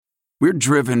We're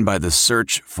driven by the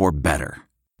search for better.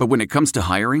 But when it comes to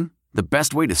hiring, the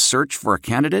best way to search for a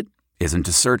candidate isn't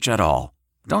to search at all.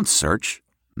 Don't search.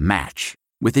 Match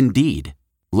with Indeed.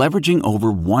 Leveraging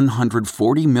over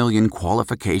 140 million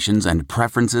qualifications and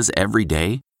preferences every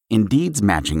day, Indeed's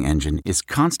matching engine is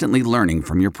constantly learning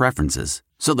from your preferences.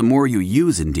 So the more you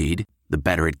use Indeed, the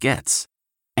better it gets.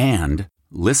 And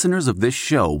listeners of this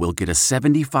show will get a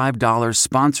 $75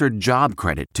 sponsored job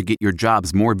credit to get your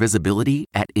jobs more visibility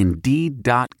at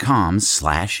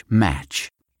Indeed.com/match.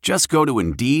 Just go to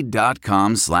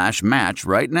Indeed.com/match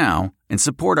right now and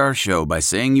support our show by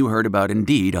saying you heard about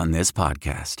Indeed on this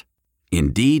podcast.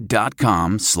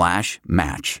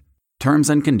 Indeed.com/match. Terms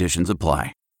and conditions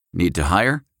apply. Need to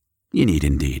hire? You need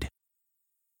Indeed.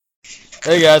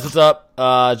 Hey guys, what's up?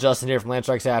 Justin here from Land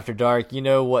Sharks After Dark. You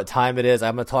know what time it is.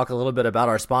 I'm going to talk a little bit about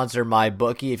our sponsor,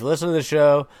 MyBookie. If you listen to the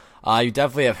show, you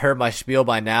definitely have heard my spiel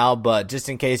by now, but just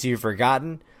in case you've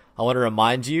forgotten, I want to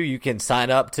remind you, you can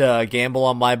sign up to gamble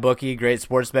on MyBookie. Great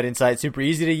sports betting site, super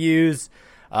easy to use,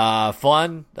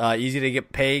 fun, easy to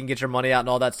get paid and get your money out and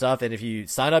all that stuff. And if you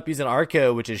sign up using our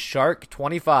code, which is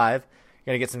SHARK25, you're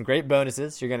going to get some great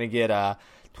bonuses. You're going to get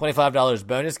 $25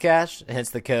 bonus cash, hence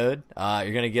the code.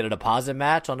 You're going to get a deposit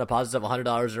match on deposits of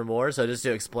 $100 or more. So just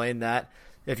to explain that,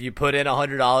 if you put in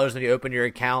 $100 when you open your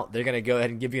account, they're going to go ahead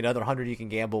and give you another $100 you can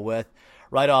gamble with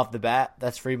right off the bat.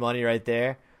 That's free money right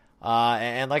there.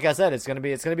 And like I said, it's going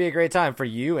to be a great time for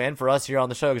you and for us here on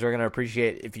the show because we're going to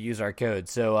appreciate if you use our code.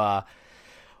 So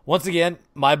once again,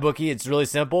 MyBookie, it's really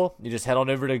simple. You just head on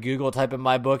over to Google, type in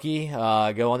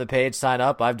MyBookie, go on the page, sign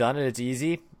up. I've done it. It's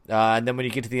easy. And then when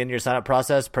you get to the end of your sign-up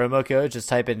process, promo code, just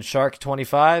type in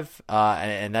SHARK25,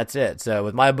 and that's it. So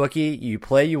with MyBookie, you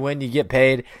play, you win, you get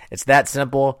paid. It's that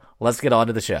simple. Let's get on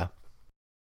to the show.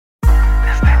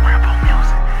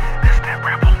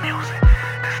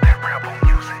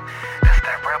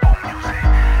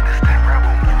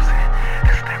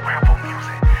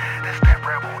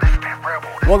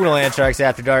 Welcome to Land Sharks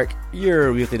After Dark,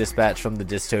 your weekly dispatch from the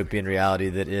dystopian reality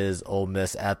that is Ole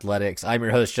Miss Athletics. I'm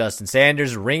your host, Justin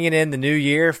Sanders, ringing in the new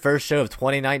year, first show of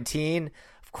 2019.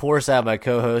 Of course, I have my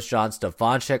co-host, John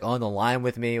Stefanchik, on the line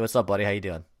with me. What's up, buddy? How you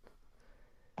doing?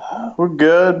 We're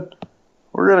good.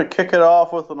 We're going to kick it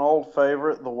off with an old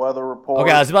favorite, the weather report.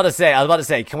 Okay, I was about to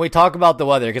say, can we talk about the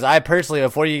weather? Because I personally,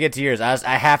 before you get to yours, I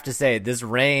have to say, this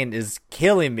rain is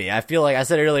killing me. I feel like, I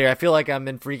said earlier, I feel like I'm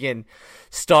in freaking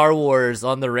Star Wars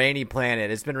on the rainy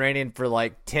planet. It's been raining for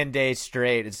like 10 days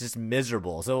straight. It's just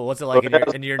miserable. So what's it like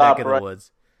in your neck of the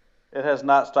woods? It has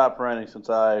not stopped raining since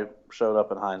I showed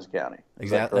up in Hines County.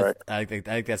 Exactly. I think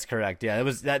that's correct. Yeah, it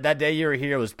was that day you were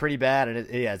here was pretty bad, and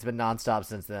it's been nonstop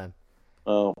since then.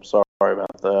 Oh, sorry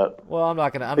about that. Well, I'm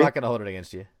not gonna hold it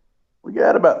against you. We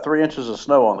got about 3 inches of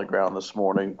snow on the ground this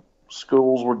morning.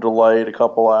 Schools were delayed a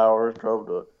couple hours.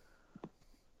 Drove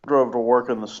to work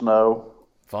in the snow.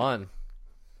 Fun.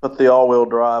 Put the all-wheel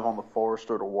drive on the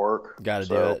Forester to work. Got to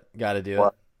do it.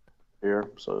 Here,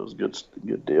 so it was a good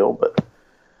deal. But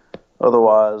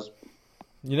otherwise,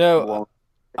 kicking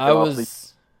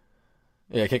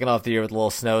off the year with a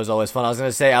little snow is always fun. I was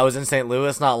gonna say I was in St.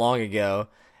 Louis not long ago,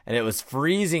 and it was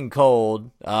freezing cold,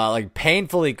 like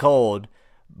painfully cold.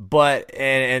 But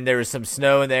and there was some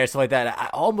snow in there, stuff like that.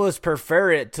 I almost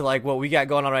prefer it to like what we got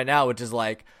going on right now, which is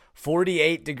like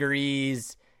 48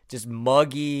 degrees, just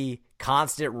muggy,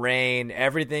 constant rain,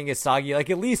 everything is soggy. Like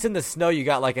at least in the snow you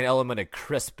got like an element of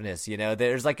crispness, you know.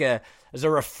 There's a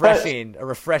refreshing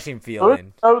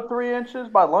feeling. So 3 inches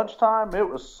by lunchtime, it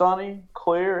was sunny,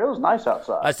 clear. It was nice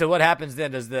outside. So what happens then?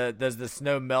 Does the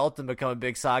snow melt and become a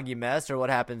big soggy mess, or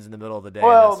what happens in the middle of the day?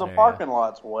 Well, the parking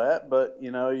lot's wet, but you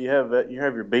know you have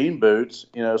your bean boots.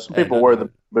 You know, some people wear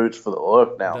the boots for the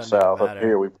look down south. Up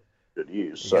here we could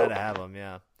use. You gotta have them,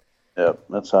 yeah. Yep,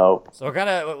 that's how. So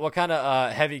what kind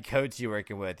of heavy coats you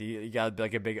working with? You got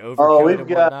like a big overcoat? Oh, we've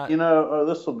got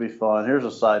this will be fun. Here's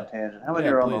a side tangent. How many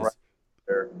are on the right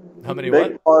there? How many?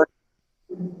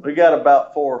 We got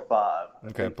about 4 or 5.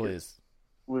 Okay, please.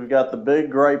 We've got the big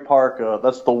gray parka.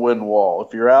 That's the wind wall.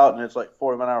 If you're out and it's like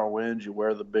 40-mile-an-hour winds, you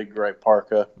wear the big gray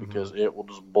parka because it will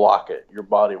just block it. Your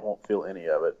body won't feel any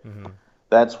of it. Mm-hmm.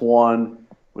 That's one.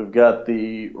 We've got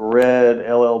the red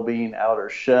LL Bean outer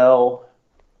shell.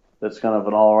 That's kind of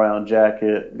an all-around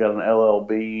jacket. We've got an LL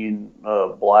Bean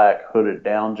black hooded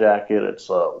down jacket. It's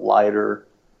lighter,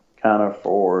 kind of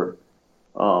for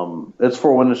it's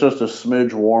for when it's just a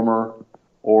smidge warmer,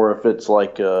 or if it's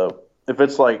like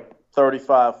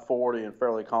 35, 40 and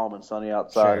fairly calm and sunny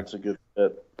outside, It's a good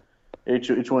fit.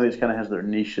 Each one of these kind of has their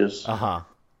niches. Got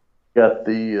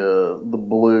the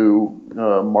blue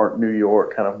Mark New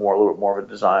York, kind of a little bit more of a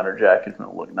designer jacket, and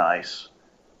it'll look nice.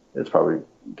 it's probably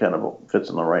kind of fits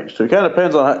in the range too. It kind of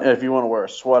depends on if you want to wear a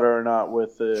sweater or not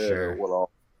with it, Sure. or what all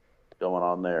going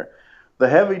on there. The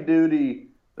heavy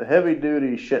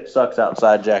duty shit sucks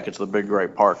outside jacket's the big gray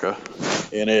parka,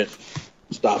 and it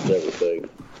stops everything.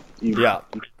 You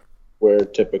wear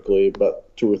typically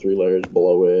about 2 or 3 layers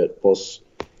below it, plus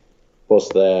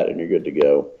that, and you're good to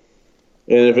go.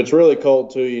 And if it's really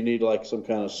cold too, you need like some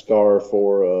kind of scarf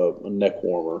or a neck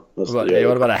warmer. What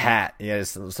about a hat? Yeah,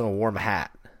 some warm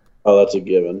hat. Oh, that's a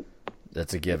given.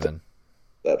 That's a given.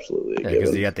 Absolutely a given.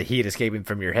 Because you got the heat escaping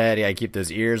from your head. You got to keep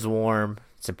those ears warm.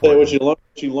 It's important. Hey, what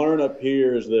you learn up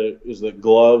here is that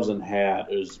gloves and hat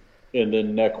and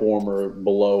then neck warmer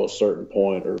below a certain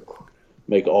point or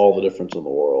make all the difference in the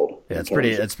world. Yeah,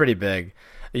 it's pretty big.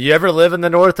 You ever live in the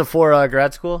north before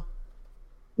grad school?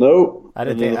 Nope. I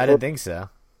didn't think so.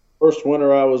 First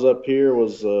winter I was up here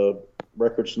was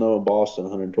record snow in Boston,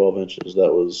 112 inches.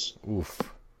 That was oof.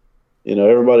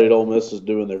 Everybody at Ole Miss is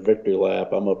doing their victory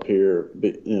lap. I'm up here,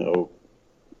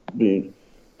 trying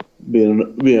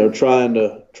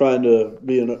to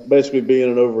basically being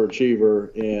an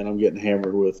overachiever, and I'm getting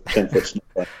hammered with 10-foot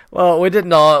snow. Well, we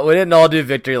didn't all do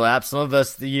victory laps. Some of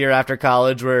us the year after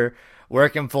college were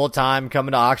working full time,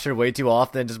 coming to Oxford way too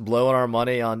often, just blowing our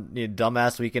money on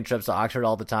dumbass weekend trips to Oxford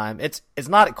all the time. It's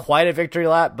not quite a victory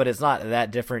lap, but it's not that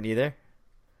different either.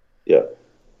 Yeah.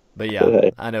 But yeah,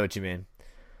 okay. I know what you mean.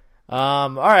 All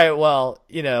right. Well,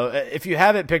 if you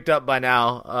haven't picked up by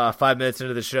now, 5 minutes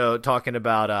into the show, talking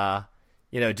about,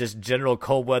 just general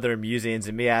cold weather musings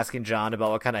and me asking John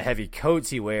about what kind of heavy coats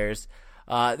he wears.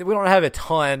 We don't have a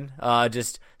ton,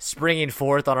 just springing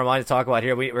forth on our mind to talk about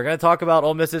here. We're going to talk about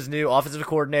Ole Miss's new offensive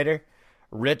coordinator,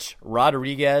 Rich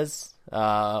Rodriguez,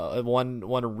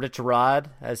 one Rich Rod,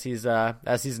 as he's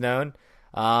known.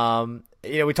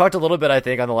 We talked a little bit, I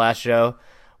think, on the last show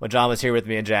when John was here with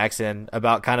me and Jackson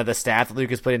about kind of the staff that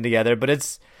Luke is putting together, but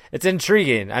it's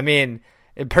intriguing. I mean,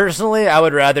 personally, I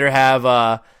would rather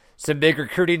have some big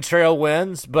recruiting trail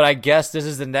wins, but I guess this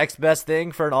is the next best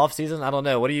thing for an offseason. I don't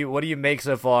know. What do you make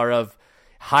so far of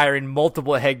hiring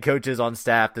multiple head coaches on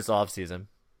staff this offseason?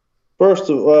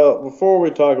 Before we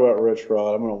talk about Rich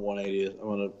Rod, I'm going to 180. I'm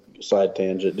going to side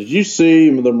tangent. Did you see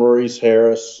the Maurice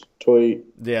Harris tweet?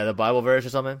 Yeah, the Bible verse or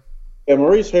something. Yeah,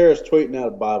 Maurice Harris tweeting out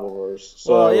a Bible verse.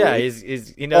 So, well, yeah, he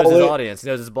knows his audience. He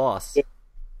knows his boss.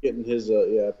 Getting his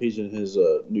appeasing his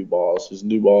new boss, which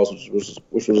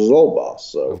was his old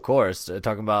boss. So of course,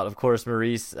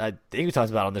 Maurice. I think we talked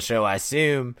about it on the show. I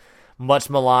assume much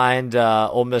maligned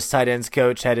Ole Miss tight ends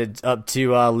coach headed up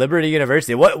to Liberty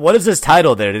University. What is his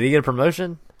title there? Did he get a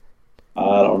promotion?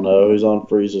 I don't know. He's on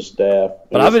Freeze's staff.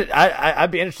 But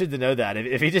I'd be interested to know that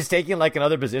if he's just taking like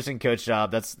another position coach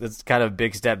job, that's kind of a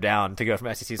big step down to go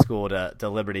from SEC school to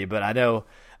Liberty. But I know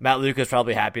Matt Luke is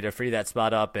probably happy to free that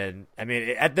spot up. And I mean,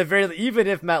 at the very even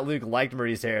if Matt Luke liked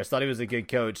Maurice Harris, thought he was a good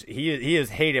coach, he is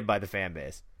hated by the fan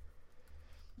base.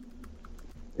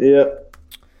 Yeah,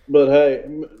 but hey,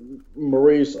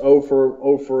 Maurice 0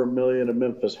 for a million in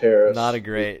Memphis Harris. Not a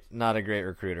great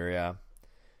recruiter. Yeah.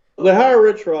 They hire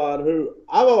Rich Rod, who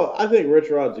I think Rich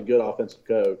Rod's a good offensive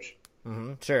coach.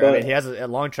 Mm-hmm, sure, I mean he has a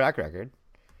long track record.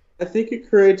 I think it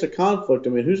creates a conflict.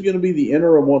 I mean, who's going to be the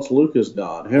interim once Luke is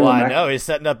done? Well, I know he's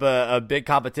setting up a big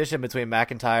competition between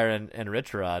McIntyre and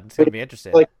Rich Rod. It's going to be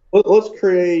interesting. Like, let's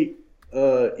create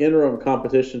interim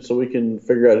competition so we can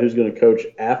figure out who's going to coach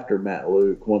after Matt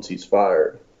Luke once he's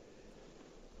fired.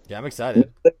 Yeah, I'm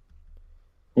excited.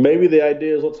 Maybe the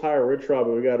idea is let's hire Rich Rod,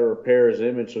 but we got to repair his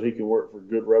image so he can work for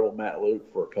good Rebel Matt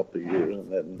Luke for a couple of years. And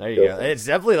then there you go. It's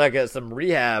definitely like some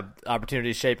rehab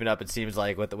opportunities shaping up. It seems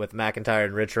like with McIntyre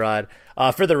and Rich Rod.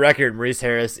 For the record, Maurice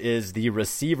Harris is the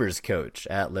receivers coach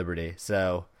at Liberty,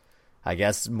 so I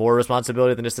guess more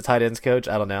responsibility than just a tight ends coach.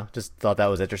 I don't know. Just thought that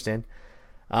was interesting.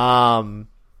 Yeah,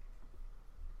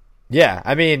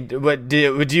 I mean, would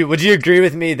you agree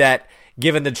with me that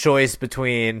given the choice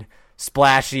between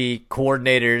splashy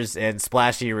coordinators and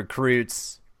splashy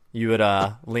recruits, you would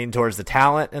lean towards the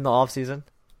talent in the offseason?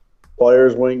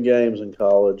 Players win games in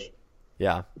college.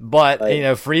 Yeah, but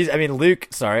Luke,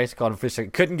 sorry, it's called him Freeze,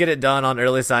 couldn't get it done on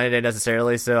early signing day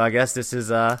necessarily. So I guess this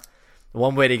is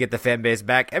one way to get the fan base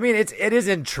back. I mean, it is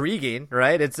intriguing,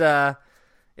 right?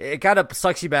 It kind of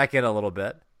sucks you back in a little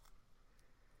bit.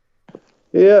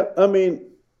 Yeah, I mean,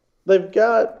 they've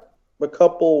got a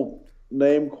couple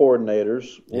name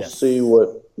coordinators. We'll see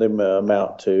what they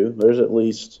amount to. There's at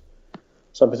least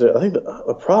something. I think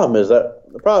the problem is they're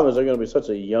going to be such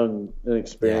a young,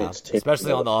 inexperienced team,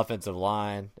 especially on the offensive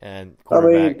line and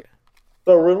quarterback. I mean,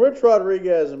 so when Rich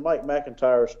Rodriguez and Mike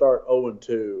McIntyre start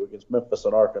 0-2 against Memphis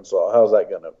and Arkansas, how's that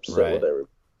going to sit with everybody?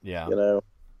 Yeah, you know.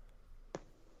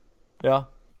 Yeah,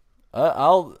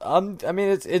 I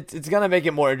mean, it's gonna make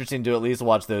it more interesting to at least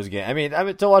watch those games. I mean,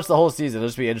 to watch the whole season, it'll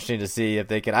just be interesting to see if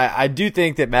they can. I do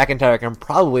think that McIntyre can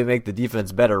probably make the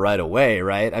defense better right away,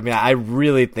 right? I mean, I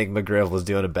really think McGriff was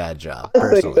doing a bad job.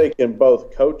 I think they can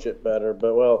both coach it better,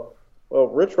 but well,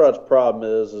 Rich Rod's problem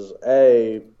is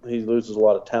A, he loses a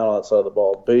lot of talent outside of the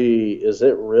ball. B, is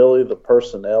it really the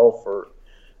personnel for?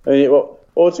 I mean, what's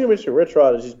going to be interesting, Rich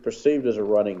Rod is he's perceived as a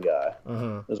running guy,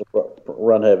 as a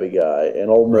run-heavy guy, and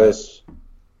Ole Miss,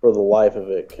 for the life of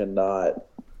it, cannot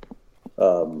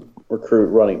recruit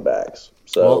running backs.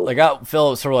 So, well, they got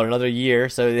Phillips for another year,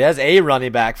 so he has a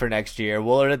running back for next year.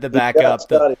 Willard at the backup.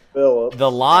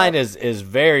 The line is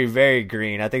very, very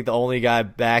green. I think the only guy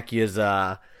back is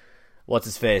what's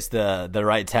his face, the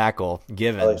right tackle,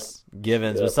 Givens.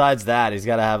 Givens. Yeah. Besides that, he's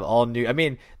got to have all new. I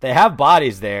mean, they have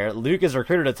bodies there. Luke has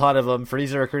recruited a ton of them.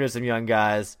 Freezer recruited some young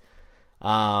guys.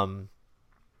 I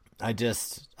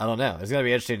don't know. It's gonna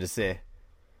be interesting to see.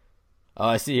 Oh,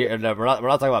 I see here. No, we're not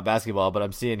talking about basketball, but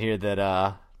I'm seeing here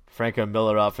that Franco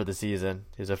Miller out for the season.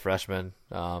 He's a freshman.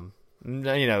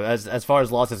 As far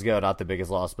as losses go, not the biggest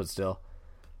loss, but still.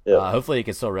 Yeah. Hopefully he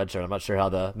can still redshirt. I'm not sure how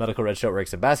the medical redshirt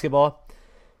works in basketball.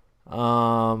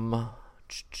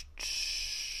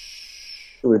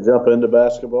 Should we jump into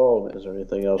basketball? Is there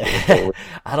anything else?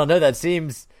 I don't know. It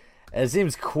seems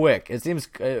quick. It seems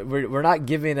we're not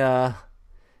giving a.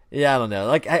 Yeah, I don't know.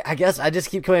 Like I guess I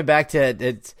just keep coming back to it.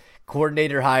 It's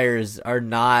coordinator hires are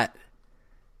not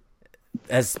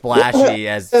as splashy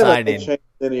as signing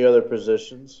any other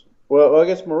positions. Well, I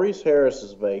guess Maurice Harris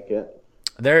is vacant.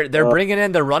 They're bringing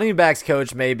in the running backs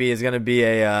coach. Maybe is going to be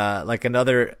a like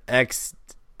another ex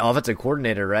offensive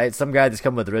coordinator, right? Some guy that's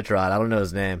come with Rich Rod. I don't know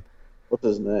his name. What's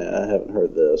his name? I haven't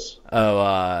heard this. Oh,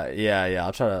 yeah.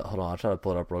 I'll try to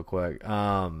pull it up real quick.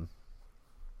 So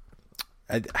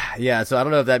I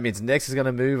don't know if that means Nix is going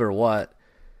to move or what.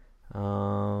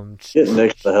 Get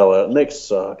Nix the hell out. Nix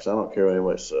sucks. I don't care what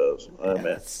anybody says.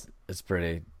 It's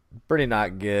pretty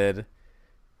not good.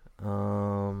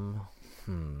 Yeah,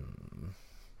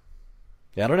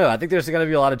 I don't know. I think there's going to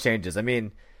be a lot of changes. I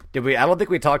mean, I don't think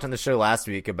we talked on the show last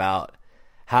week about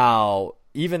how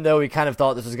even though we kind of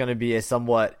thought this was going to be a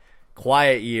somewhat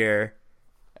quiet year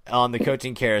on the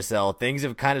coaching carousel, things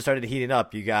have kind of started heating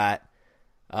up. You got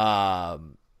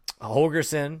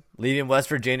Holgorsen leaving West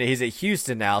Virginia. He's at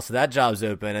Houston now, so that job's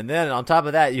open. And then on top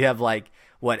of that, you have 8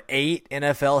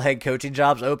 NFL head coaching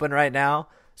jobs open right now.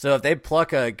 So if they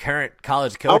pluck a current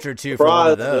college coach or two for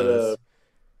one of those.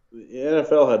 The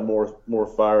NFL had more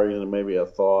firing than maybe I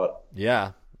thought.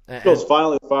 Yeah. Eagles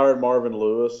finally fired Marvin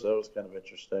Lewis. That was kind of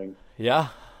interesting. Yeah.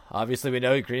 Obviously, we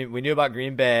knew about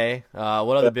Green Bay.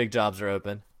 What other big jobs are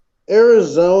open?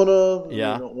 Arizona.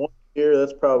 Yeah. 1 year.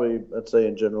 That's probably, I'd say,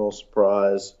 in general, a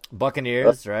surprise.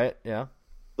 Buccaneers, right? Yeah.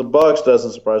 The Bucs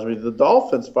doesn't surprise me. The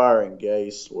Dolphins firing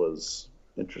Gase was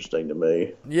interesting to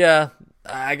me. Yeah.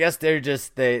 I guess they're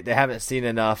just they haven't seen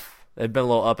enough. They've been a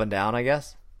little up and down, I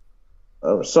guess.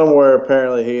 Somewhere,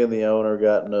 apparently, he and the owner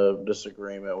got in a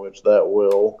disagreement, which that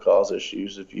will cause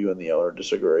issues if you and the owner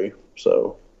disagree.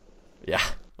 So, yeah,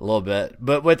 a little bit.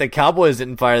 But the Cowboys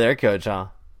didn't fire their coach, huh?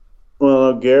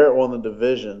 Well, no, Garrett won the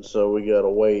division, so we gotta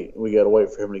wait. We gotta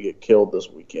wait for him to get killed this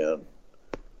weekend,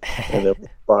 and then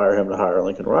fire him to hire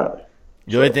Lincoln Riley.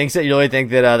 You really think so? You really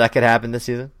think that that could happen this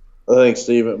season? I think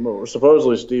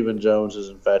supposedly Stephen Jones is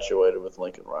infatuated with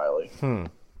Lincoln Riley.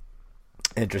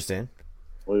 Interesting.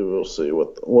 We will see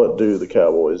what do the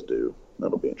Cowboys do.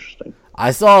 That'll be interesting.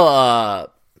 I saw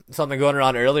something going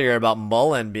around earlier about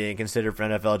Mullen being considered for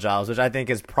NFL jobs, which I think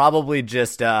is probably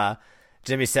just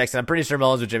Jimmy Sexton. I'm pretty sure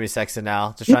Mullen's with Jimmy Sexton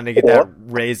now, just trying to get that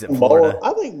raise at Florida.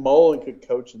 I think Mullen could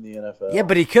coach in the NFL. Yeah,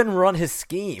 but he couldn't run his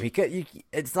scheme.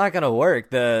 It's not going to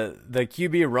work. The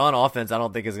QB run offense, I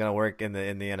don't think is going to work in the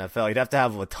NFL. You'd have to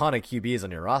have a ton of QBs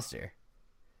on your roster.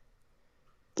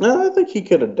 No, I think he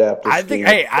could adapt. I think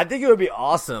it would be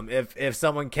awesome if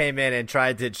someone came in and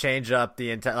tried to change up the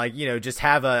entire, just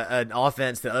have an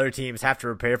offense that other teams have to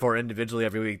prepare for individually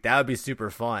every week. That would be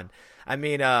super fun. I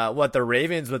mean, the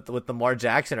Ravens with Lamar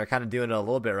Jackson are kind of doing it a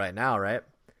little bit right now, right?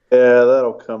 Yeah,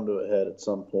 that'll come to a head at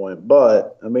some point.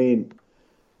 But I mean,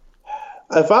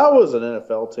 if I was an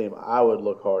NFL team, I would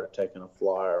look hard at taking a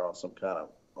flyer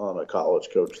on a college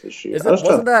coach this year.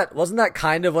 Wasn't that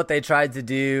kind of what they tried to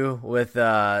do with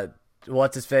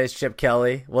what's his face, Chip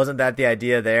Kelly? Wasn't that the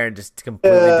idea there, and just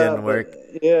completely didn't work?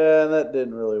 Yeah, that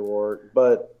didn't really work.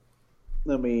 But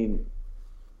I mean,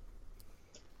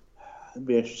 it'd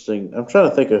be interesting. I'm trying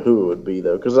to think of who it would be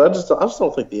though, because I just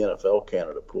don't think the NFL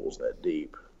candidate pool's that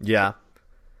deep. Yeah,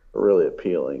 really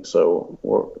appealing. So,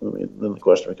 then the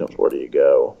question becomes, where do you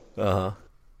go? But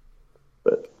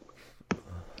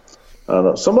I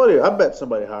don't know. I bet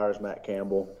somebody hires Matt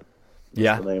Campbell.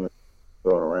 Yeah. The name is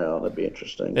thrown around. That'd be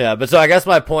interesting. Yeah, but so I guess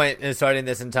my point in starting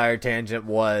this entire tangent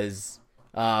was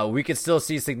we could still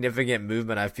see significant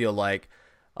movement, I feel like,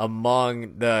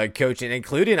 among the coaching,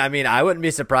 including, I mean, I wouldn't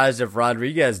be surprised if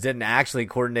Rodriguez didn't actually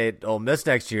coordinate Ole Miss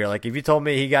next year. Like, if you told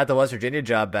me he got the West Virginia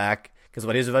job back, because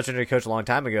when he was a West Virginia coach a long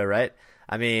time ago, right?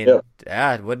 I mean,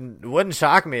 yeah, it wouldn't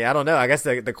shock me. I don't know. I guess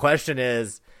the question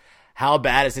is, how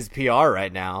bad is his PR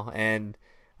right now? And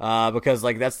because,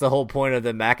 like, that's the whole point of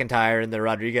the McIntyre and the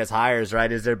Rodriguez hires, right,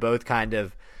 is they're both kind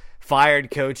of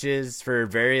fired coaches for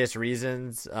various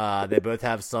reasons. They both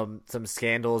have some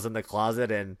scandals in the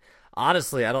closet, and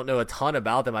honestly, I don't know a ton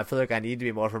about them. I feel like I need to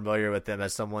be more familiar with them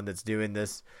as someone that's doing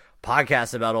this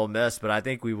podcast about Ole Miss, but I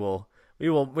think we will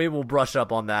brush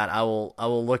up on that. I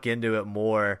will look into it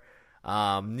more.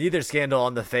 Neither scandal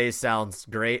on the face sounds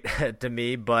great to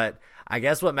me, but I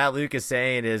guess what Matt Luke is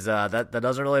saying is that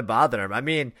doesn't really bother him. I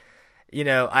mean, you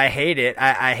know, I hate it.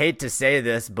 I hate to say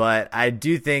this, but I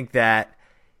do think that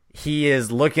he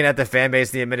is looking at the fan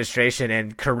base, the administration,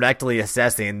 and correctly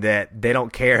assessing that they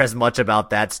don't care as much about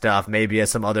that stuff maybe as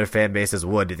some other fan bases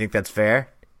would. Do you think that's fair?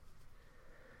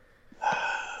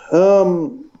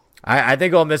 I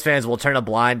think Ole Miss fans will turn a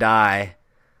blind eye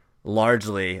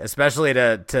largely, especially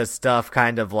to stuff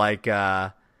kind of like,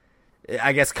 I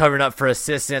guess, covering up for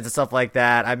assistants and stuff like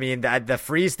that. I mean, the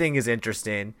Freeze thing is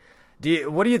interesting.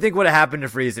 What do you think would have happened to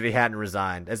Freeze if he hadn't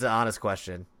resigned? That's an honest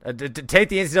question. To take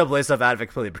the NCAA stuff out of it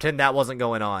completely, pretend that wasn't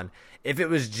going on. If it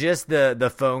was just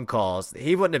the phone calls,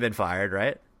 he wouldn't have been fired,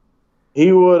 right?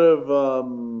 He would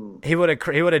have. He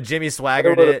would have Jimmy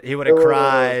Swaggered it. He would have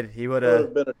cried. He would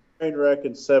have been a train wreck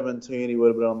in 17. He would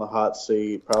have been on the hot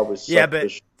seat. Probably. Yeah,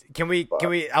 but can we?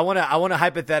 I want to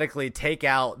hypothetically take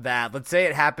out that. Let's say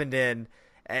it happened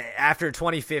after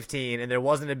 2015, and there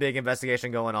wasn't a big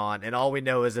investigation going on, and all we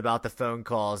know is about the phone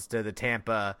calls to the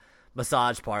Tampa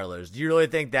massage parlors. Do you really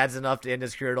think that's enough to end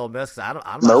his career at Ole Miss? I'm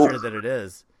not sure that it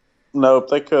is. Nope,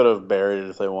 they could have buried it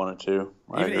if they wanted to.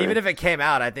 Even if it came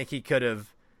out, I think he could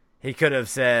have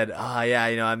said, "Oh yeah,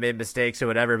 you know, I made mistakes or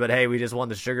whatever, but hey, we just won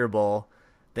the Sugar Bowl.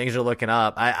 Things are looking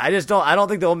up." I don't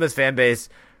think the Ole Miss fan base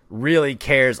really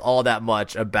cares all that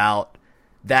much about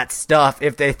that stuff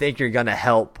if they think you're gonna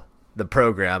help the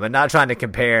program. And not trying to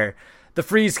compare the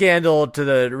Freeze scandal to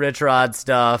the Rich Rod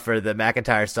stuff or the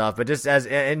McIntyre stuff, but just as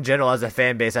in general as a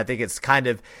fan base, I think it's kind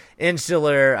of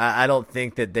insular. I don't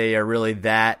think that they are really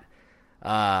that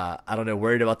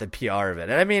worried about the PR of it.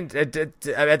 And I mean, at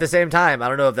the same time, I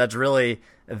don't know if that's really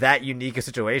that unique a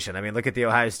situation. I mean, look at the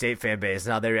Ohio State fan base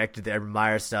and how they reacted to Urban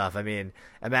Meyer stuff. I mean,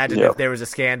 imagine if there was a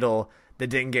scandal that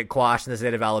didn't get quashed in the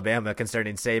state of Alabama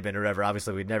concerning Saban or whatever.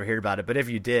 Obviously, we'd never hear about it. But if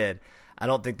you did, I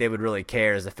don't think they would really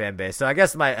care as a fan base. So I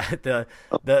guess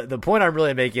the point I'm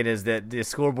really making is that the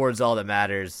scoreboard's all that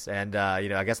matters. And,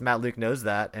 I guess Matt Luke knows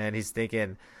that. And he's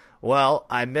thinking, well,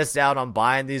 I missed out on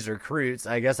buying these recruits.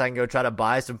 I guess I can go try to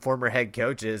buy some former head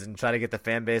coaches and try to get the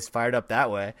fan base fired up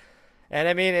that way. And,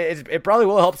 I mean, it probably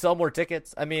will help sell more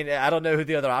tickets. I mean, I don't know who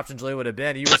the other options really would have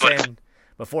been. You were saying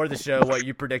before the show what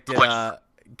you predicted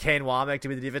Kane Womack to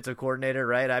be the defensive coordinator,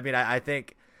 right? I mean, I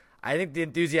think the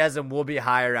enthusiasm will be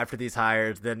higher after these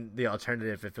hires than the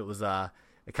alternative if it was a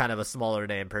kind of a smaller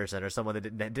name person or someone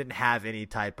that didn't have any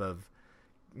type of,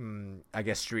 I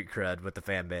guess, street cred with the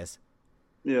fan base.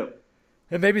 Yeah.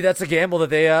 And maybe that's a gamble that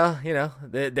they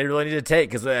really need to take,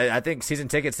 because I think season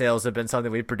ticket sales have been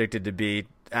something we predicted to be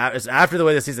after the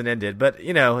way the season ended. But,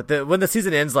 when the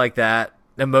season ends like that,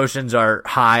 emotions are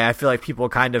high. I feel like people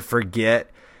kind of forget.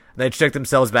 They trick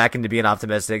themselves back into being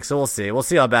optimistic. So we'll see. We'll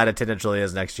see how bad attendance really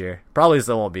is next year. Probably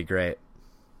still won't be great.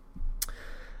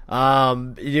 You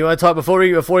want to talk before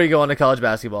you go on to college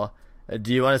basketball?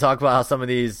 Do you want to talk about how some of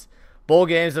these bowl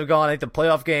games have gone? I think the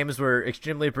playoff games were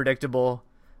extremely predictable.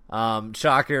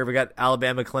 Shocker, we got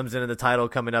Alabama, Clemson in the title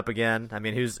coming up again. I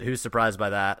mean, who's surprised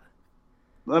by that?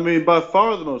 I mean, by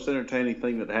far the most entertaining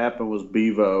thing that happened was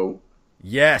Bevo.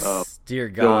 Yes, dear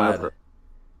God.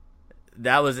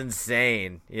 That was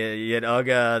insane. You had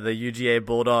Uga, the UGA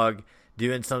Bulldog,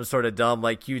 doing some sort of dumb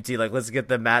like QT, like let's get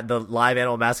the live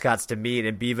animal mascots to meet,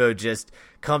 and Bevo just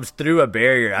comes through a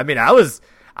barrier. I mean, I was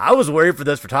worried for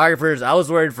those photographers. I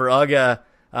was worried for Uga.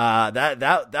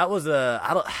 That was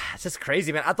it's just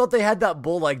crazy, man. I thought they had that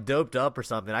bull like doped up or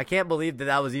something. I can't believe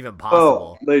that was even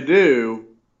possible. Well, they do,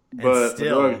 but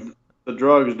still, the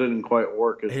drugs didn't quite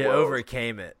work as well. He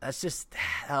overcame it.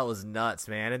 That was nuts,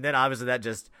 man. And then obviously that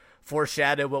just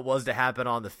foreshadowed what was to happen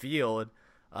on the field.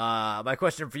 My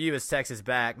question for you is Texas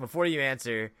back. Before you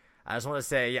answer, I just want to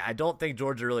say, I don't think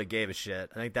Georgia really gave a shit.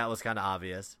 I think that was kind of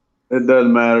obvious. It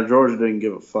doesn't matter. Georgia didn't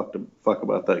give a fuck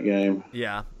about that game.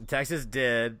 Yeah, Texas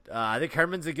did. I think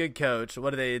Herman's a good coach.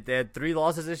 What are they? They had 3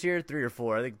 losses this year, 3 or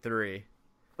 4. I think 3.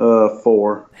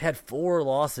 4. They had 4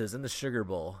 losses in the Sugar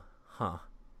Bowl. Huh.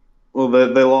 Well,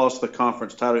 they lost the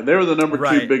conference title. They were the number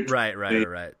 2 Big 12 right. team,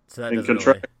 So that and doesn't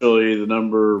contractually the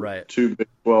number Right. 2 Big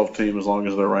 12 team, as long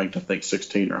as they're ranked, I think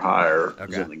 16 or higher,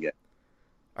 is in the game.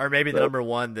 or maybe the number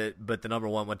 1 but the number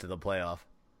 1 went to the playoff.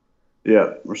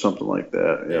 Yeah, or something like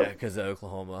that. Yeah, because of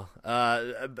Oklahoma.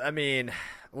 I mean,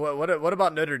 what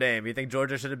about Notre Dame? You think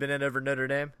Georgia should have been in over Notre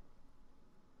Dame?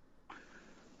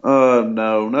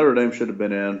 No, Notre Dame should have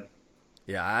been in.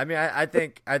 Yeah, I mean, I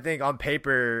think on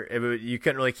paper you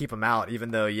couldn't really keep them out,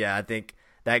 even though I think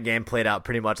that game played out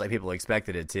pretty much like people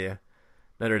expected it to.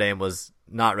 Notre Dame was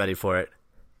not ready for it.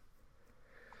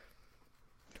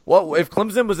 What if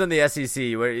Clemson was in the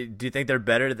SEC? Where do you think they're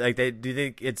better? Do you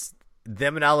think it's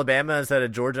them and Alabama instead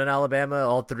of Georgia and Alabama?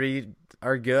 All 3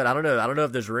 are good. I don't know. I don't know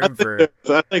if there's room for.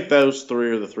 I think those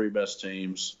 3 are the 3 best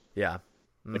teams. Yeah.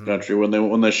 In the country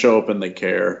when they show up and they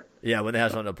care. Yeah, when they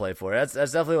have something to play for. That's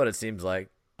definitely what it seems like.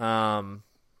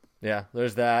 Yeah,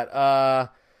 there's that.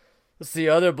 Let's see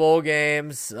other bowl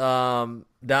games.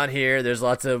 Down here, there's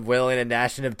lots of wailing and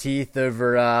gnashing of teeth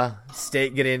over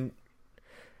State getting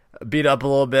beat up a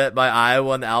little bit by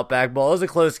Iowa in the Outback Bowl. It was a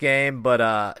close game, but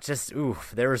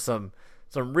there were some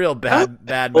real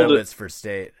bad moments for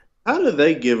State. How did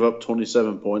they give up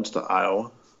 27 points to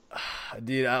Iowa?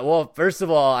 Dude, well, first of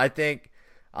all, I think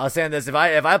I was saying this, if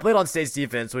I played on State's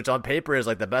defense, which on paper is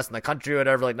like the best in the country,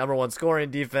 whatever, like number 1 scoring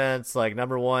defense, like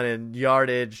number 1 in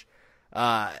yardage.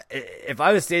 If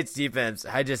I was State's defense,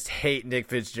 I just hate Nick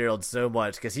Fitzgerald so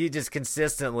much because he just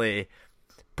consistently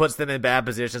puts them in bad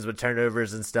positions with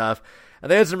turnovers and stuff.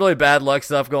 And they had some really bad luck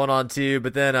stuff going on too.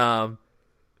 But then, I'm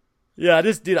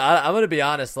gonna be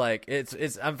honest. Like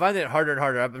I'm finding it harder and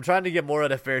harder. I'm trying to get more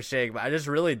of a fair shake, but I just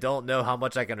really don't know how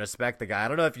much I can respect the guy. I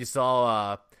don't know if you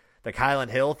saw the Kylan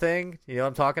Hill thing. You know what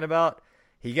I'm talking about?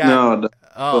 He got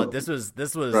this was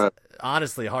right.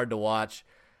 Honestly hard to watch.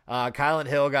 Kylan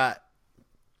Hill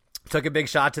took a big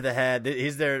shot to the head.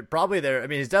 He's he's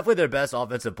definitely their best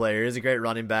offensive player. He's a great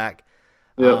running back.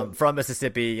 From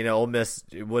Mississippi. Ole Miss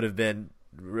would have been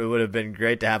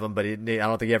great to have him, but I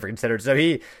don't think he ever considered. So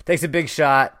he takes a big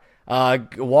shot,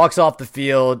 walks off the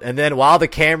field, and then while the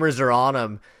cameras are on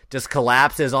him, just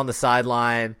collapses on the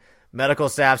sideline. Medical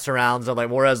staff surrounds him. Like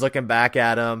Moorhead's looking back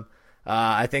at him.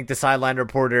 I think the sideline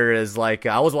reporter is like,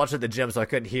 I was watching at the gym, so I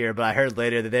couldn't hear, but I heard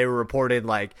later that they were reporting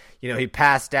like, he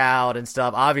passed out and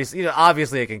stuff.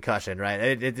 Obviously a concussion,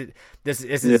 right? This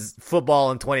is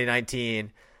football in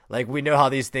 2019. Like, we know how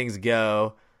these things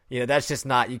go. That's just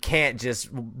not, you can't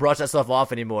just brush that stuff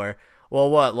off anymore.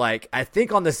 Well, I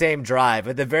think on the same drive,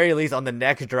 at the very least on the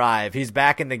next drive, he's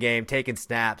back in the game taking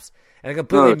snaps. And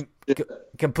a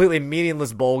completely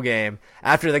meaningless bowl game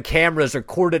after the cameras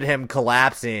recorded him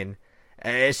collapsing.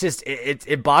 It's just,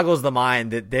 it boggles the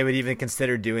mind that they would even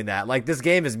consider doing that. Like, this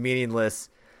game is meaningless.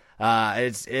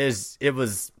 It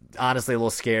was honestly a little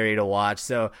scary to watch.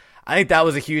 So I think that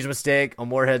was a huge mistake on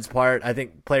Moorhead's part. I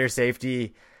think player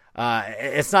safety,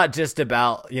 it's not just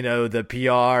about, the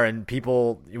PR and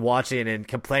people watching and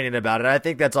complaining about it. I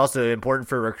think that's also important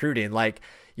for recruiting. Like,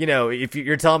 if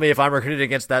you're telling me if I'm recruited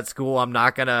against that school, I'm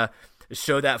not going to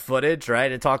show that footage,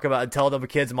 right? And tell the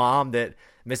kid's mom that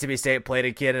Mississippi State played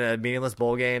a kid in a meaningless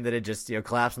bowl game that it just,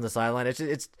 collapsed on the sideline. It's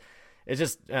a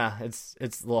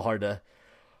little hard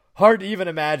to even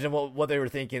imagine what they were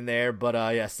thinking there.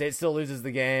 But State still loses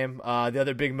the game. The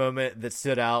other big moment that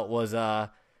stood out was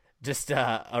just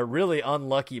a really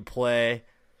unlucky play.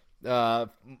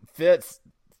 Fitz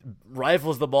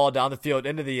rifles the ball down the field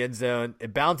into the end zone.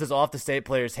 It bounces off the State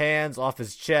player's hands, off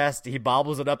his chest. He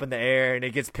bobbles it up in the air, and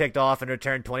it gets picked off and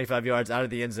returned 25 yards out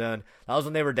of the end zone. That was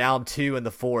when they were down 2 in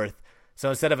the 4th. So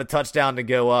instead of a touchdown to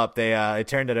go up, they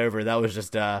turned it over. That was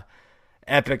just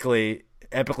epically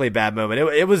bad moment.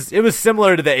 It was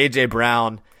similar to the A.J.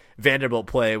 Brown Vanderbilt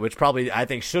play, which probably I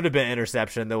think should have been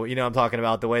interception. Though I'm talking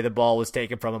about the way the ball was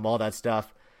taken from him, all that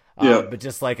stuff. But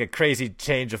just like a crazy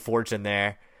change of fortune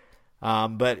there.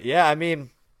 But yeah, I mean,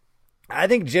 I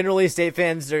think generally State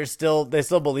fans they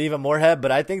still believe in Moorhead,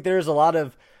 but I think there's a lot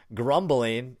of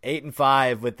grumbling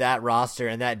 8-5 with that roster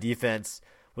and that defense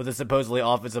with a supposedly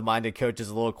offensive minded coach is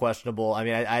a little questionable. I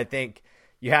mean, I think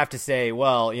you have to say,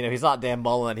 well, he's not Dan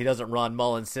Mullen. He doesn't run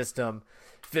Mullen's system.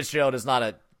 Fitzgerald is not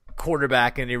a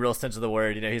quarterback in any real sense of the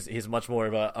word. He's much more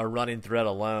of a running threat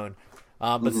alone.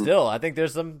 But still, I think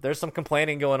there's some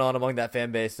complaining going on among that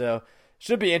fan base. So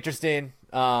should be interesting.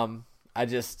 That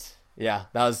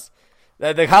was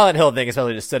The Kylan Hill thing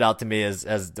especially just stood out to me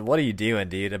as what are you doing,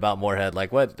 dude, about Moorhead?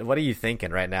 Like, what are you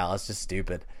thinking right now? It's just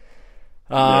stupid.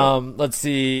 Let's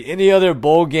see. Any other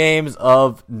bowl games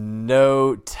of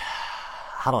note?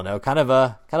 I don't know. Kind of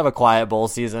a quiet bowl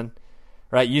season,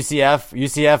 right?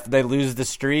 UCF, they lose the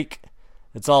streak.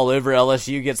 It's all over.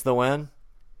 LSU gets the win.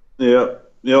 Yeah,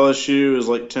 the LSU is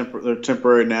like they're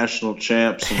temporary national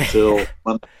champs until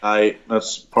Monday night.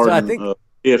 That's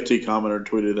EFT commenter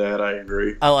tweeted that. I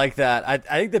agree. I like that. I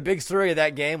think the big story of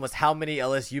that game was how many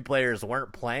LSU players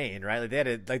weren't playing. Right, like they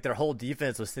had their whole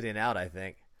defense was sitting out. I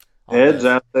think. Ed's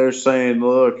out there saying,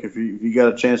 "Look, if you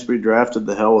got a chance to be drafted,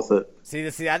 the hell with it."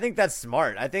 See, I think that's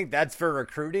smart. I think that's for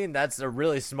recruiting. That's a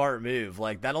really smart move.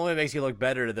 Like that only makes you look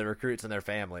better to the recruits and their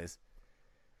families.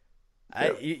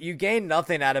 You gain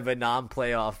nothing out of a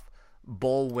non-playoff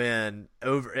bowl win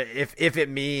over if it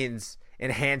means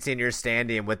enhancing your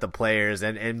standing with the players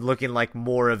and looking like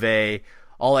more of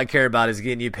all I care about is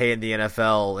getting you paid in the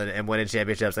NFL and winning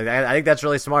championships. Like I think that's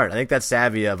really smart. I think that's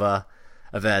savvy of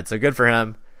Ed. So good for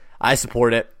him. I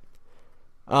support it.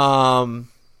 Yeah,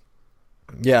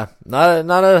 not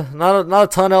a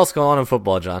ton else going on in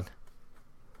football, John.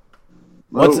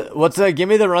 Give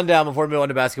me the rundown before we move on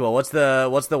to basketball. What's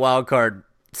the wild card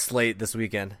slate this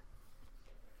weekend?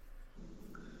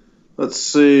 Let's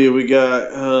see. We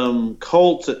got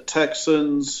Colts at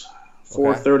Texans,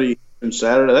 4:30 on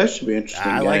Saturday. That should be an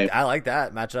interesting game. I like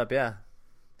that matchup. Yeah,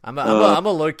 I'm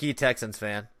a low key Texans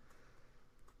fan.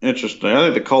 Interesting. I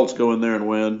think the Colts go in there and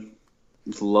win.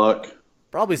 With luck.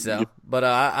 Probably so. But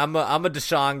I'm a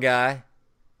Deshaun guy.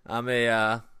 I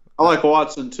like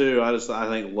Watson too. I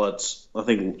think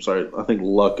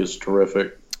Luck is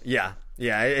terrific. Yeah.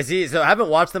 Is he? So I haven't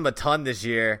watched them a ton this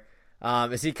year.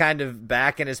 Is he kind of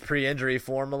back in his pre-injury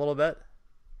form a little bit?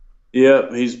 Yeah, I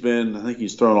think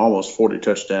he's thrown almost 40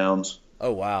 touchdowns.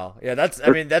 Oh wow. Yeah, that's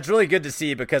really good to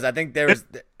see because I think there was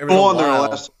a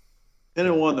while. They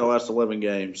won their last 11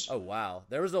 games. Oh wow.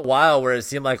 There was a while where it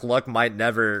seemed like Luck might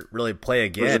never really play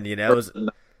again, you know.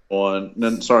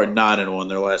 9-1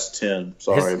 their last 10.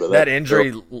 Sorry, but that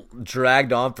injury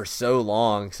dragged on for so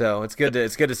long. So it's good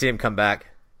to see him come back.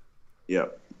 Yeah.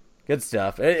 Good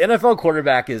stuff. NFL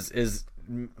quarterback is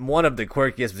one of the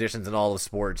quirkiest positions in all of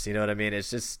sports, you know what I mean? It's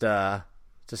just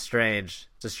strange.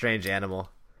 It's a strange animal.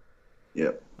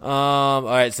 Yep. All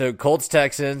right, so Colts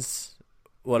Texans.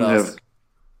 What else?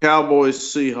 Cowboys,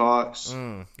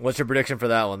 Seahawks. What's your prediction for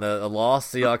that one? The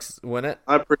loss? Seahawks win it?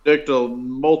 I predict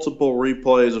multiple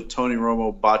replays of Tony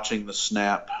Romo botching the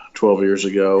snap 12 years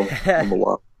ago in the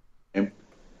loss game.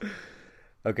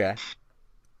 Okay.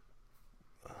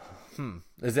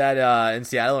 Is that in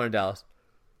Seattle or in Dallas?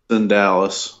 It's in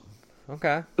Dallas.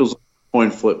 Okay. It was a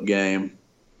coin flip game.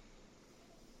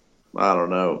 I don't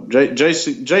know.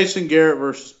 Jason Garrett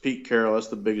versus Pete Carroll. That's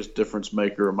the biggest difference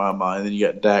maker in my mind. Then you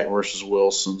got Dak versus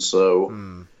Wilson.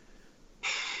 So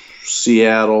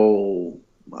Seattle,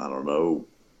 I don't know,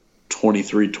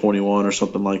 23-21 or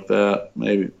something like that,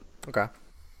 maybe. Okay.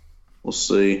 We'll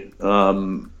see.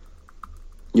 Chargers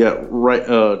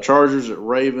at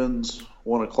Ravens,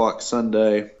 1:00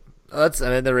 Sunday.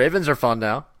 The Ravens are fun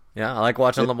now. Yeah, I like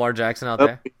watching Lamar Jackson out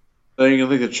there. I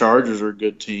think the Chargers are a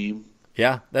good team.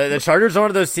 Yeah, the Chargers are one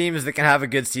of those teams that can have a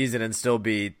good season and still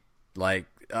be like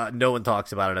no one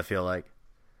talks about it. I feel like.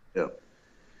 Yeah,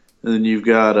 and then you've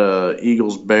got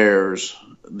Eagles Bears,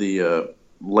 the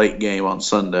late game on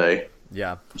Sunday.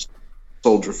 Yeah,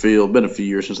 Soldier Field. Been a few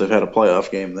years since they've had a playoff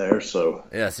game there. So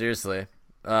yeah, seriously,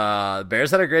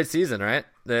 Bears had a great season, right?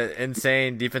 The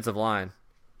insane defensive line.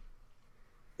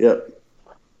 Yep,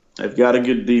 they've got a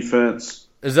good defense.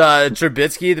 Is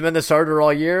Trubisky been the starter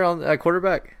all year at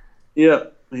quarterback? Yeah,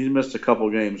 he's missed a couple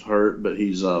games hurt, but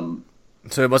he's So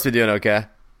he must be doing okay.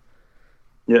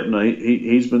 Yeah, no,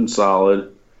 he's been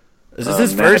solid. Is this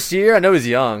his first year? I know he's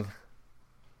young.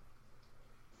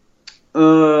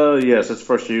 Yes, his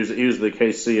first year. He was the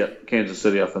Kansas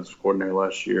City offensive coordinator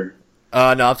last year.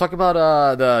 No, I'm talking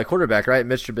about the quarterback, right?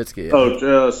 Mitch Trubisky.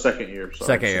 Oh, second year. Sorry.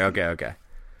 Second year. Okay.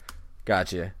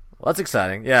 Gotcha. Well, that's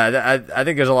exciting. Yeah, I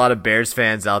think there's a lot of Bears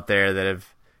fans out there that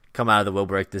have come out of the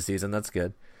wheelbreak this season. That's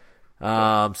good.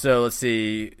 So let's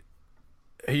see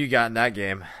who you got in that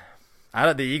game.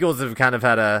 The Eagles have kind of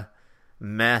had a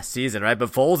meh season, right?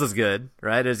 But Foles is good,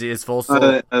 right? Is Foles still?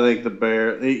 I think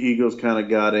the Eagles kind of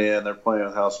got in. They're playing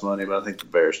with house money, but I think the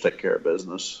Bears take care of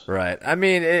business. Right. I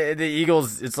mean, the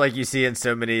Eagles, it's like you see in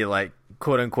so many like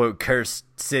quote unquote cursed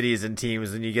cities and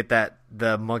teams, and you get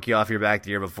the monkey off your back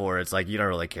the year before. It's like you don't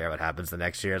really care what happens the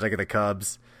next year. It's like the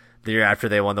Cubs. The year after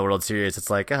they won the World Series,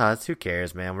 it's like, who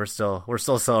cares, man? We're still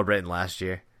celebrating last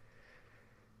year.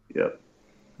 Yep.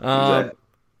 Exactly.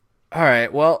 All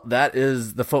right, well, that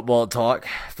is the football talk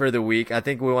for the week. I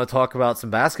think we want to talk about some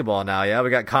basketball now. Yeah, we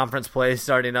got conference play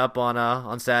starting up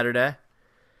on Saturday.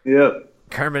 Yep.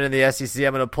 Kermit in the SEC.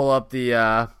 I'm going to pull up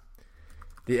the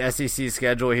SEC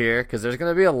schedule here because there's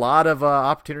going to be a lot of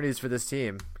opportunities for this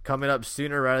team coming up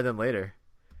sooner rather than later.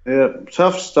 Yeah,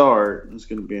 tough start. It's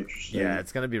going to be interesting. Yeah,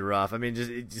 it's going to be rough. I mean,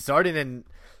 just starting in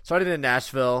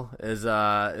Nashville is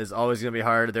always going to be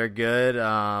hard. They're good.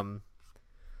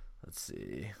 Let's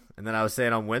see. And then I was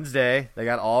saying on Wednesday, they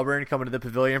got Auburn coming to the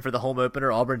Pavilion for the home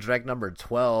opener. Auburn's ranked number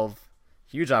 12.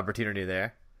 Huge opportunity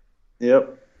there.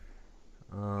 Yep.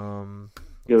 Go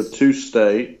to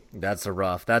State. That's a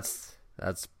rough. That's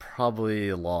probably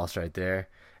a loss right there.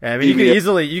 I mean, you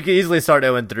could easily start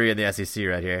 0-3 in the SEC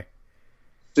right here.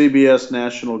 CBS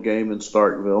national game in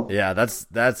Starkville. Yeah,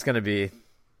 that's going to be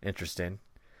interesting.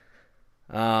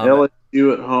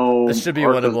 LSU at home. This should be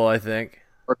winnable, I think.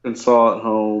 Arkansas at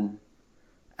home.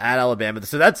 At Alabama.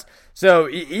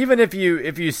 Even if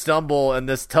you stumble in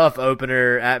this tough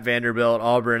opener at Vanderbilt,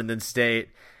 Auburn, and then State,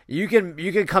 you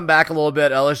can come back a little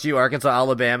bit. LSU, Arkansas,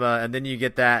 Alabama, and then you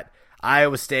get that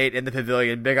Iowa State in the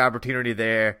Pavilion. Big opportunity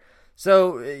there.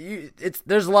 So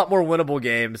there's a lot more winnable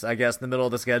games, I guess, in the middle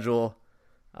of the schedule.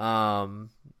 I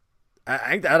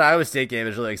think that Iowa State game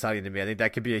is really exciting to me. I think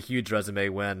that could be a huge resume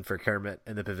win for Kermit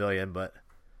in the Pavilion, but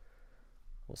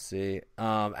we'll see.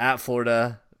 At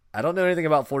Florida. I don't know anything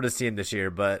about Florida's team this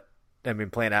year, but I mean,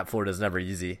 playing at Florida is never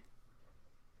easy.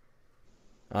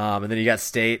 And then you got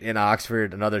State in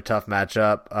Oxford, another tough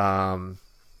matchup.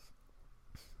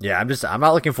 Yeah, I'm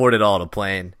not looking forward at all to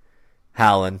playing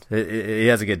Howland. He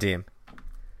has a good team.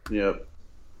 Yep,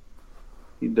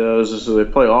 he does. So they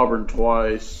play Auburn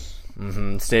twice.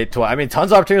 State twice. I mean,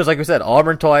 tons of opportunities. Like we said,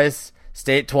 Auburn twice,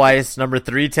 State twice, number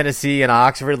 3 Tennessee, and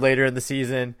Oxford later in the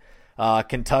season.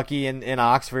 Kentucky in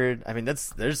Oxford. I mean,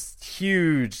 there's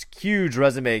huge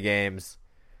resume games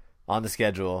on the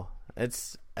schedule.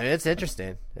 It's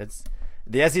interesting. It's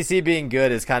the SEC being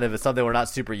good is kind of something we're not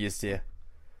super used to.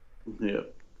 Yeah.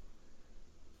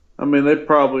 I mean, they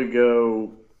probably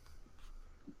go,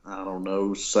 I don't know,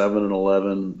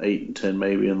 7-11, 8-10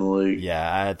 maybe in the league.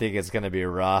 Yeah, I think it's going to be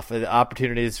rough.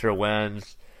 Opportunities for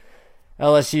wins.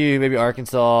 LSU, maybe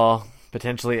Arkansas.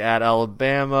 Potentially at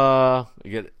Alabama,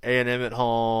 you get A&M at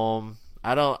home.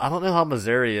 I don't know how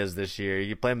Missouri is this year.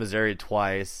 You play Missouri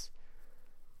twice.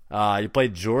 You play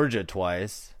Georgia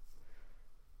twice.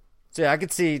 So yeah, I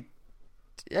could see.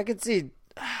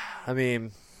 I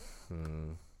mean,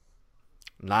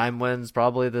 9 wins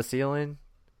probably the ceiling.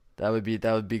 That would be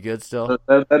good still.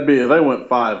 That'd be if they went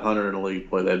 500 in a league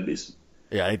play. That'd be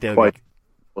yeah. I think they would.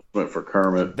 Went for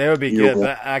Kermit. They would be good,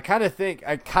 but I kind of think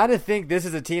this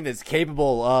is a team that's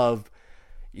capable of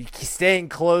staying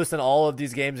close in all of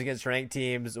these games against ranked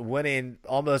teams, winning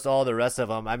almost all the rest of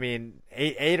them. I mean,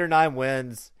 8 or 9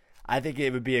 wins. I think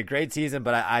it would be a great season,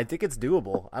 but I think it's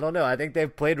doable. I don't know. I think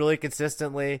they've played really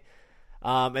consistently,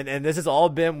 and this has all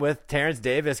been with Terrence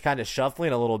Davis kind of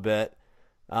shuffling a little bit.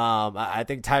 I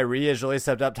think Tyree has really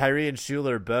stepped up. Tyree and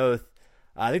Schuler both.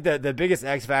 I think the biggest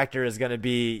X factor is going to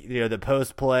be the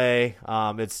post play.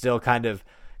 It's still kind of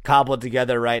cobbled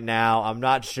together right now. I'm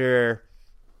not sure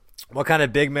what kind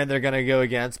of big men they're going to go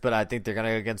against, but I think they're going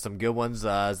to go against some good ones.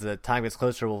 As the time gets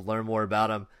closer, we'll learn more about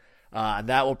them, and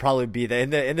that will probably be in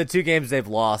the 2 games they've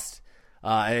lost.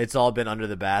 It's all been under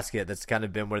the basket. That's kind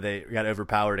of been where they got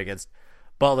overpowered against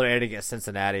Butler and against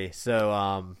Cincinnati.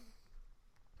 So,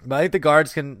 but I think the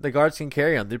guards can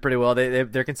carry them. They're pretty well.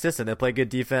 They're consistent. They play good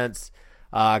defense.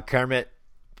 Kermit,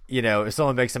 if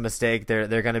someone makes a mistake, they're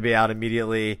going to be out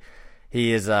immediately.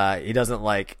 He doesn't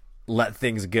let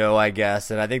things go, I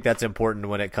guess, and I think that's important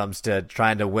when it comes to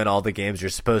trying to win all the games you're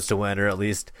supposed to win, or at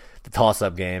least the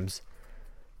toss-up games.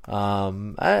 I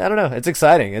don't know. It's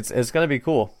exciting. It's going to be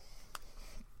cool.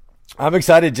 I'm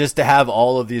excited just to have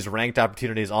all of these ranked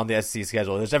opportunities on the SEC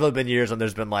schedule. There's definitely been years when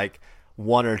there's been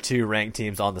 1 or 2 ranked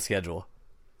teams on the schedule,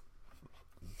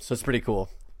 so it's pretty cool.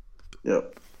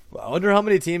 Yep. I wonder how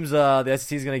many teams the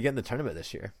SEC is going to get in the tournament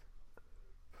this year.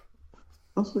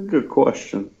 That's a good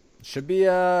question. Should be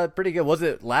pretty good. Was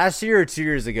it last year or 2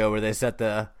 years ago where they set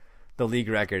the league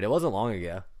record? It wasn't long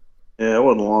ago. Yeah, it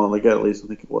wasn't long. They got at least, I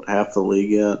think, half the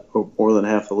league in, or more than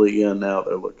half the league in now.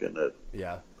 They're looking at.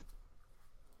 Yeah.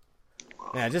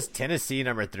 Yeah, just Tennessee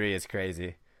number 3 is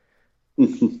crazy.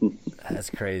 That's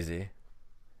crazy.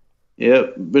 Yeah,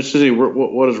 but see,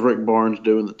 what does Rick Barnes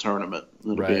do in the tournament?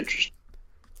 It'll be interesting.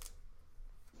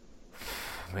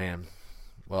 Man,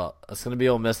 well, it's going to be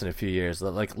Ole Miss in a few years.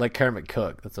 Like Kermit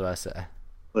Cook. That's what I say.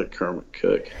 Like Kermit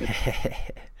Cook. Is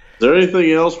there anything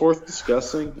else worth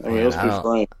discussing? I mean, let's be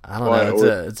frank. I don't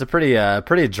know. It's a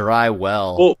pretty dry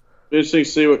well. Well, Interesting to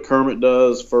see what Kermit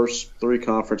does. First 3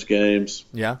 conference games.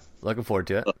 Yeah, looking forward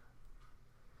to it.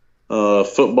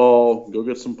 Football, go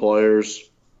get some players.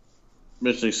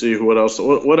 Interesting to see what else.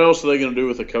 What else are they going to do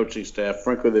with the coaching staff?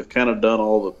 Frankly, they've kind of done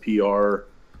all the PR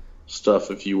stuff,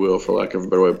 if you will, for lack of a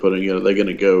better way of putting it. Are they going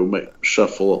to go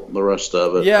shuffle the rest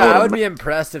of it? Yeah, I would be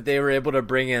impressed if they were able to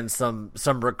bring in some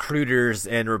recruiters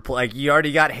and like you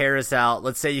already got Harris out.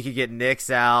 Let's say you could get Nix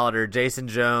out or Jason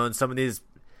Jones. Some of these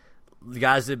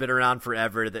guys that have been around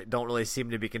forever that don't really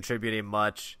seem to be contributing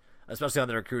much, especially on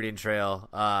the recruiting trail.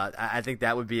 I think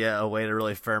that would be a way to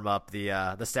really firm up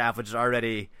the staff, which is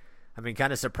already, I mean,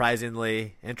 kind of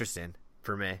surprisingly interesting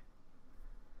for me.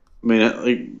 I mean,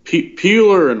 like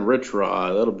Peeler and Rich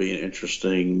Rod, that'll be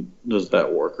interesting. Does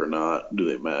that work or not? Do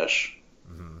they mesh?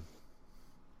 Mm-hmm.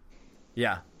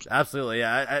 Yeah, absolutely.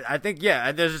 Yeah, I think,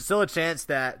 yeah, there's still a chance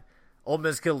that Ole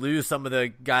Miss could lose some of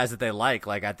the guys that they like.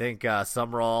 Like, I think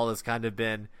Sumrall has kind of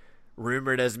been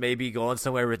rumored as maybe going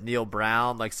somewhere with Neil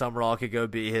Brown. Like, Sumrall could go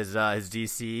be his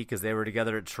DC because they were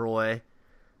together at Troy.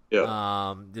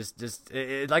 Yeah.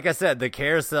 Like I said, the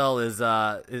carousel is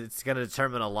it's going to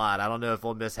determine a lot. I don't know if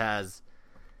Ole Miss has,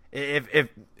 if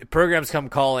programs come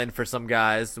calling for some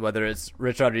guys, whether it's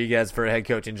Rich Rodriguez for a head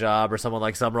coaching job or someone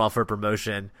like Sumrall for a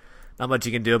promotion, not much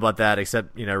you can do about that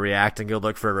except react and go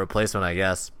look for a replacement, I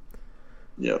guess.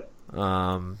 Yep.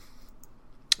 But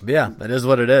yeah, it is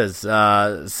what it is.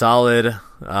 Solid.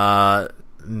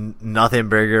 Nothing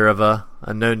bigger of a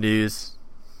no news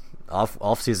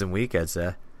off season week, I'd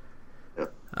say.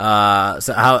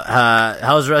 So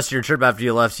how was the rest of your trip after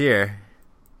you left here?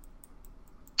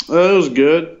 It was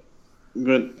good.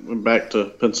 Went back to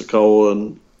Pensacola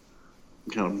and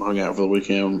kind of hung out for the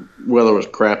weekend. Weather was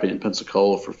crappy in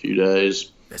Pensacola for a few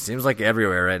days. It seems like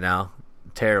everywhere right now.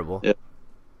 Terrible. Yeah.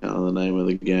 Kind of the name of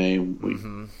the game. We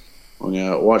hung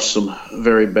out, watched some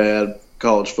very bad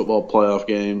college football playoff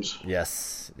games.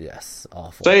 Yes,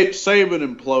 awful.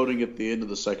 Saban imploding at the end of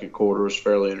the second quarter was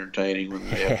fairly entertaining when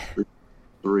they had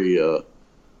three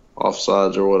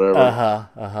offsides or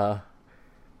whatever.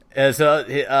 And so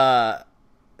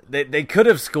they could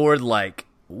have scored like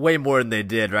way more than they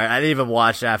did, right? I didn't even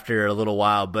watch after a little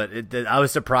while, but I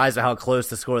was surprised at how close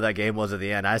the score of that game was at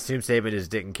the end. I assume Saban just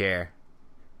didn't care.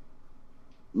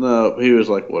 No, he was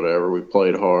like, whatever. We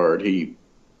played hard. Be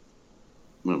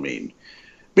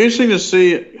interesting to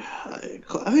see.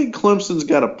 I think Clemson's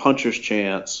got a puncher's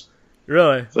chance.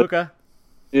 Really? Okay.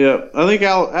 Yeah, I think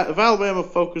if Alabama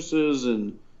focuses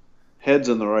and heads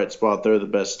in the right spot, they're the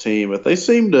best team. But they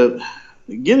seem to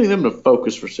getting them to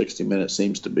focus for 60 minutes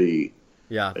seems to be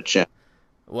a challenge.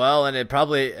 Well, and it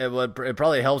probably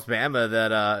helps Bama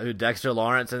that who Dexter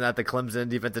Lawrence and that the Clemson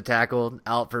defensive tackle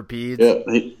out for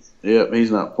Peds.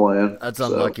 He's not playing. That's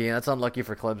unlucky. That's unlucky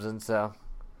for Clemson. So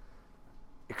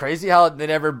crazy how they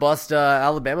never bust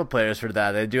Alabama players for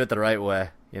that. They do it the right way,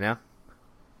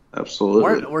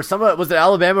 Absolutely. Was it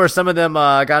Alabama or some of them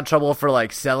got in trouble for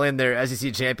like selling their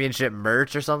SEC championship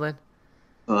merch or something?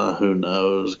 Who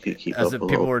knows? That's what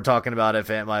people were talking about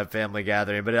at my family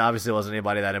gathering, but it obviously wasn't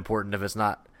anybody that important. If it's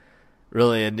not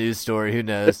really a news story, who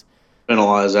knows?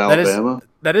 Penalize Alabama.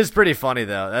 That is pretty funny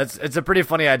though. It's a pretty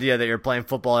funny idea that you're playing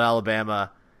football in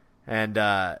Alabama, and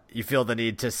you feel the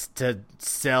need to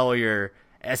sell your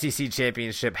SEC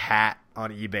championship hat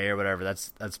on eBay or whatever.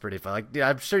 That's pretty fun. Like,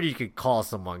 I'm sure you could call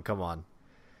someone. Come on.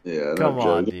 Yeah. Come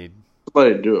on, dude.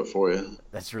 Somebody do it for you.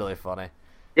 That's really funny.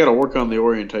 You got to work on the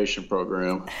orientation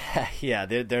program. Yeah,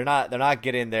 they're not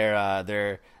getting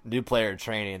their new player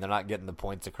training. They're not getting the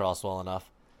points across well enough.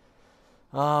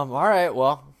 All right.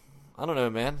 Well, I don't know,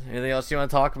 man. Anything else you want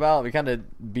to talk about? We kind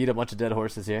of beat a bunch of dead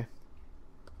horses here.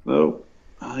 No,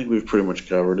 I think we've pretty much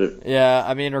covered it. Yeah,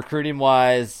 I mean,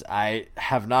 recruiting-wise, I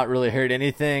have not really heard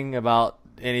anything about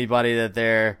anybody that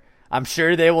they're – I'm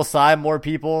sure they will sign more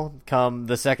people come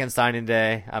the second signing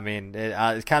day. I mean,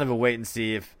 it's kind of a wait and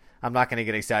see. If I'm not going to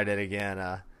get excited again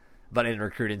about any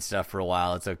recruiting stuff for a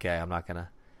while. It's okay. I'm not gonna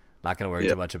worry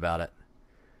too much about it.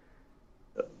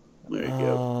 There you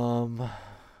go.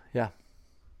 Yeah.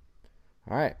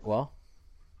 All right. Well,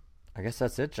 I guess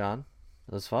that's it, John.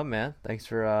 It was fun, man. Thanks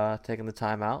for taking the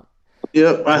time out.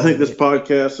 Yep, I think this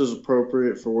podcast is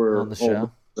appropriate for where on the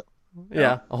show.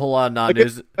 Yeah, a whole lot of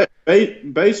non-news.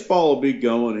 Baseball will be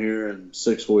going here in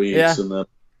 6 weeks, and then.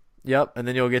 Yep, and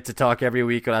then you'll get to talk every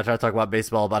week when I try to talk about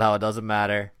baseball about how it doesn't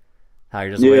matter, how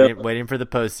you're just waiting for the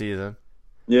postseason.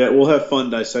 Yeah, we'll have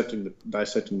fun dissecting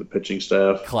the pitching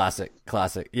staff. Classic.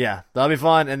 Yeah, that'll be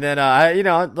fun. And then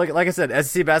like I said,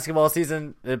 SEC basketball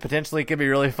season potentially could be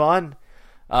really fun.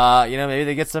 Maybe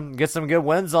they get some good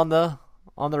wins on the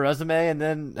resume, and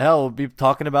then hell, we'll be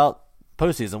talking about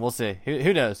postseason. We'll see.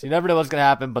 Who knows? You never know what's going to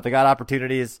happen, but they got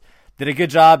opportunities. Did a good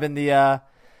job in the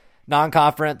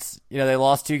non-conference. They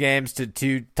lost 2 games to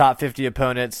 2 top 50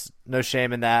 opponents. No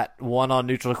shame in that. 1 on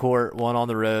neutral court, 1 on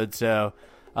the road. So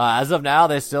as of now,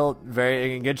 they're still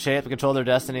very in good shape to control their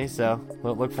destiny. So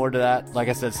look forward to that. Like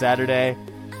I said, Saturday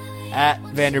at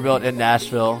Vanderbilt in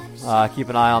Nashville. Keep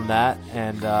an eye on that,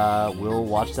 and we'll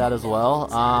watch that as well.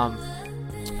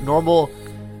 Normal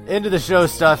into the show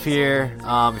stuff here.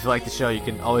 If you like the show, you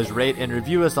can always rate and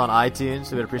review us on iTunes.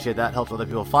 So we'd appreciate that. Helps other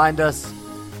people find us.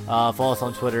 Follow us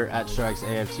on Twitter at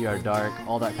SharksAFTRDark.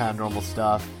 All that kind of normal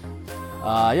stuff.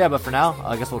 But for now,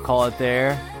 I guess we'll call it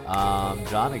there.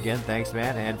 John, again, thanks,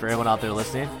 man. And for everyone out there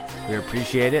listening, we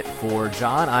appreciate it. For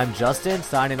John, I'm Justin,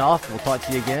 signing off. We'll talk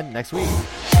to you again next week.